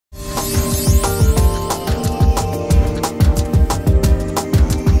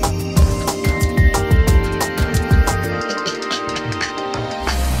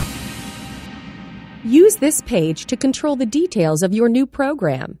this page to control the details of your new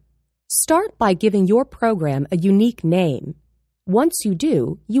program. Start by giving your program a unique name. Once you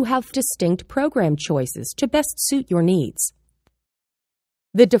do, you have distinct program choices to best suit your needs.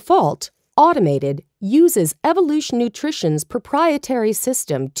 The default, automated, uses Evolution Nutrition's proprietary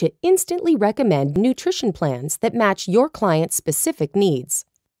system to instantly recommend nutrition plans that match your client's specific needs.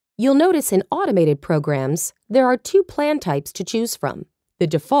 You'll notice in automated programs, there are two plan types to choose from. The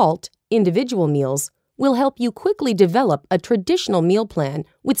default, individual meals, will help you quickly develop a traditional meal plan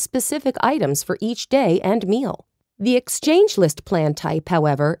with specific items for each day and meal. The exchange list plan type,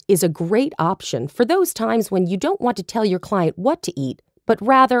 however, is a great option for those times when you don't want to tell your client what to eat, but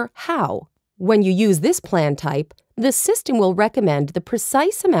rather how. When you use this plan type, the system will recommend the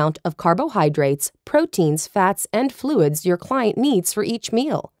precise amount of carbohydrates, proteins, fats, and fluids your client needs for each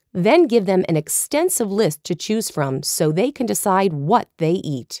meal. Then give them an extensive list to choose from so they can decide what they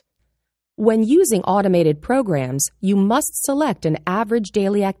eat. When using automated programs, you must select an average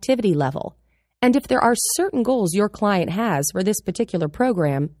daily activity level. And if there are certain goals your client has for this particular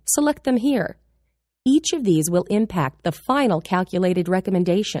program, select them here. Each of these will impact the final calculated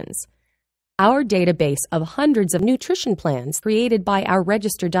recommendations. Our database of hundreds of nutrition plans created by our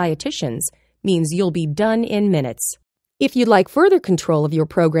registered dietitians means you'll be done in minutes. If you'd like further control of your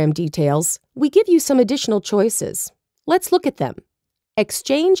program details, we give you some additional choices. Let's look at them.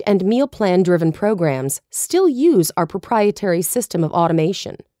 Exchange and meal plan-driven programs still use our proprietary system of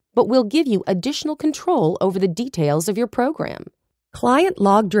automation, but will give you additional control over the details of your program. Client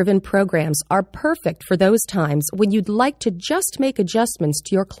log-driven programs are perfect for those times when you'd like to just make adjustments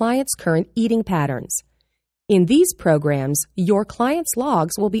to your client's current eating patterns. In these programs, your client's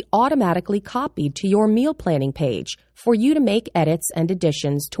logs will be automatically copied to your meal planning page for you to make edits and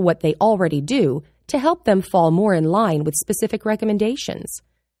additions to what they already do to help them fall more in line with specific recommendations.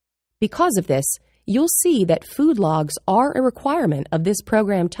 Because of this, you'll see that food logs are a requirement of this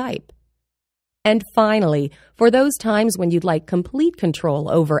program type. And finally, for those times when you'd like complete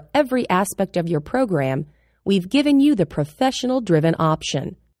control over every aspect of your program, we've given you the professional-driven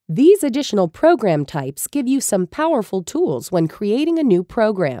option. These additional program types give you some powerful tools when creating a new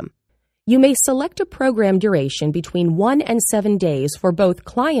program. You may select a program duration between 1 and 7 days for both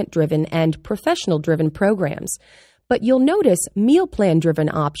client-driven and professional-driven programs, but you'll notice meal plan-driven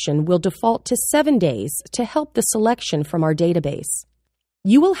option will default to 7 days to help the selection from our database.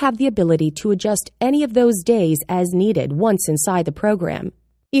 You will have the ability to adjust any of those days as needed once inside the program.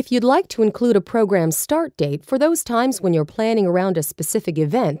 If you'd like to include a program start date for those times when you're planning around a specific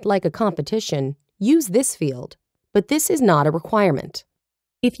event like a competition, use this field, but this is not a requirement.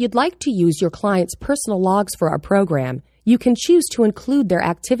 If you'd like to use your client's personal logs for our program, you can choose to include their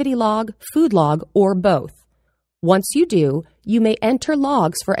activity log, food log, or both. Once you do, you may enter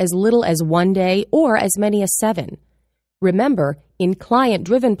logs for as little as 1 day or as many as 7. Remember, in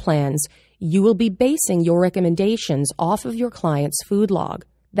client-driven plans, you will be basing your recommendations off of your client's food log.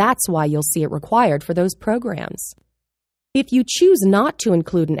 That's why you'll see it required for those programs. If you choose not to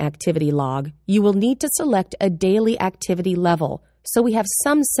include an activity log, you will need to select a daily activity level so we have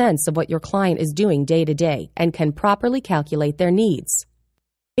some sense of what your client is doing day to day and can properly calculate their needs.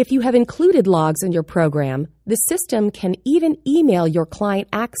 If you have included logs in your program, the system can even email your client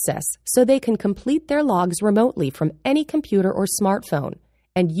access so they can complete their logs remotely from any computer or smartphone,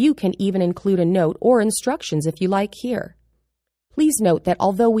 and you can even include a note or instructions if you like here. Please note that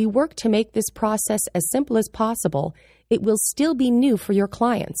although we work to make this process as simple as possible, it will still be new for your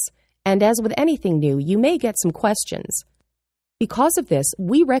clients, and as with anything new, you may get some questions. Because of this,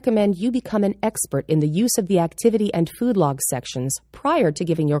 we recommend you become an expert in the use of the activity and food log sections prior to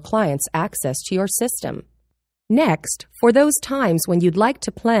giving your clients access to your system. Next, for those times when you'd like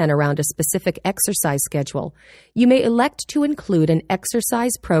to plan around a specific exercise schedule, you may elect to include an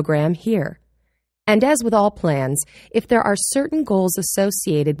exercise program here. And as with all plans, if there are certain goals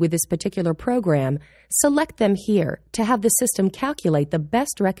associated with this particular program, select them here to have the system calculate the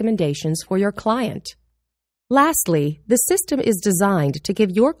best recommendations for your client. Lastly, the system is designed to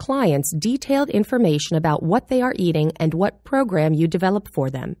give your clients detailed information about what they are eating and what program you develop for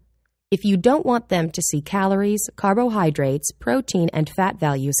them. If you don't want them to see calories, carbohydrates, protein, and fat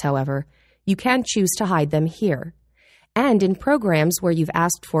values, however, you can choose to hide them here. And in programs where you've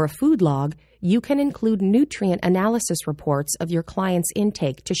asked for a food log, you can include nutrient analysis reports of your client's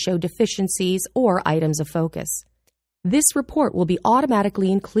intake to show deficiencies or items of focus. This report will be automatically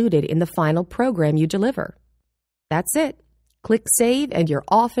included in the final program you deliver. That's it. Click Save and you're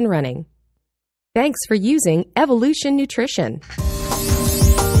off and running. Thanks for using Evolution Nutrition.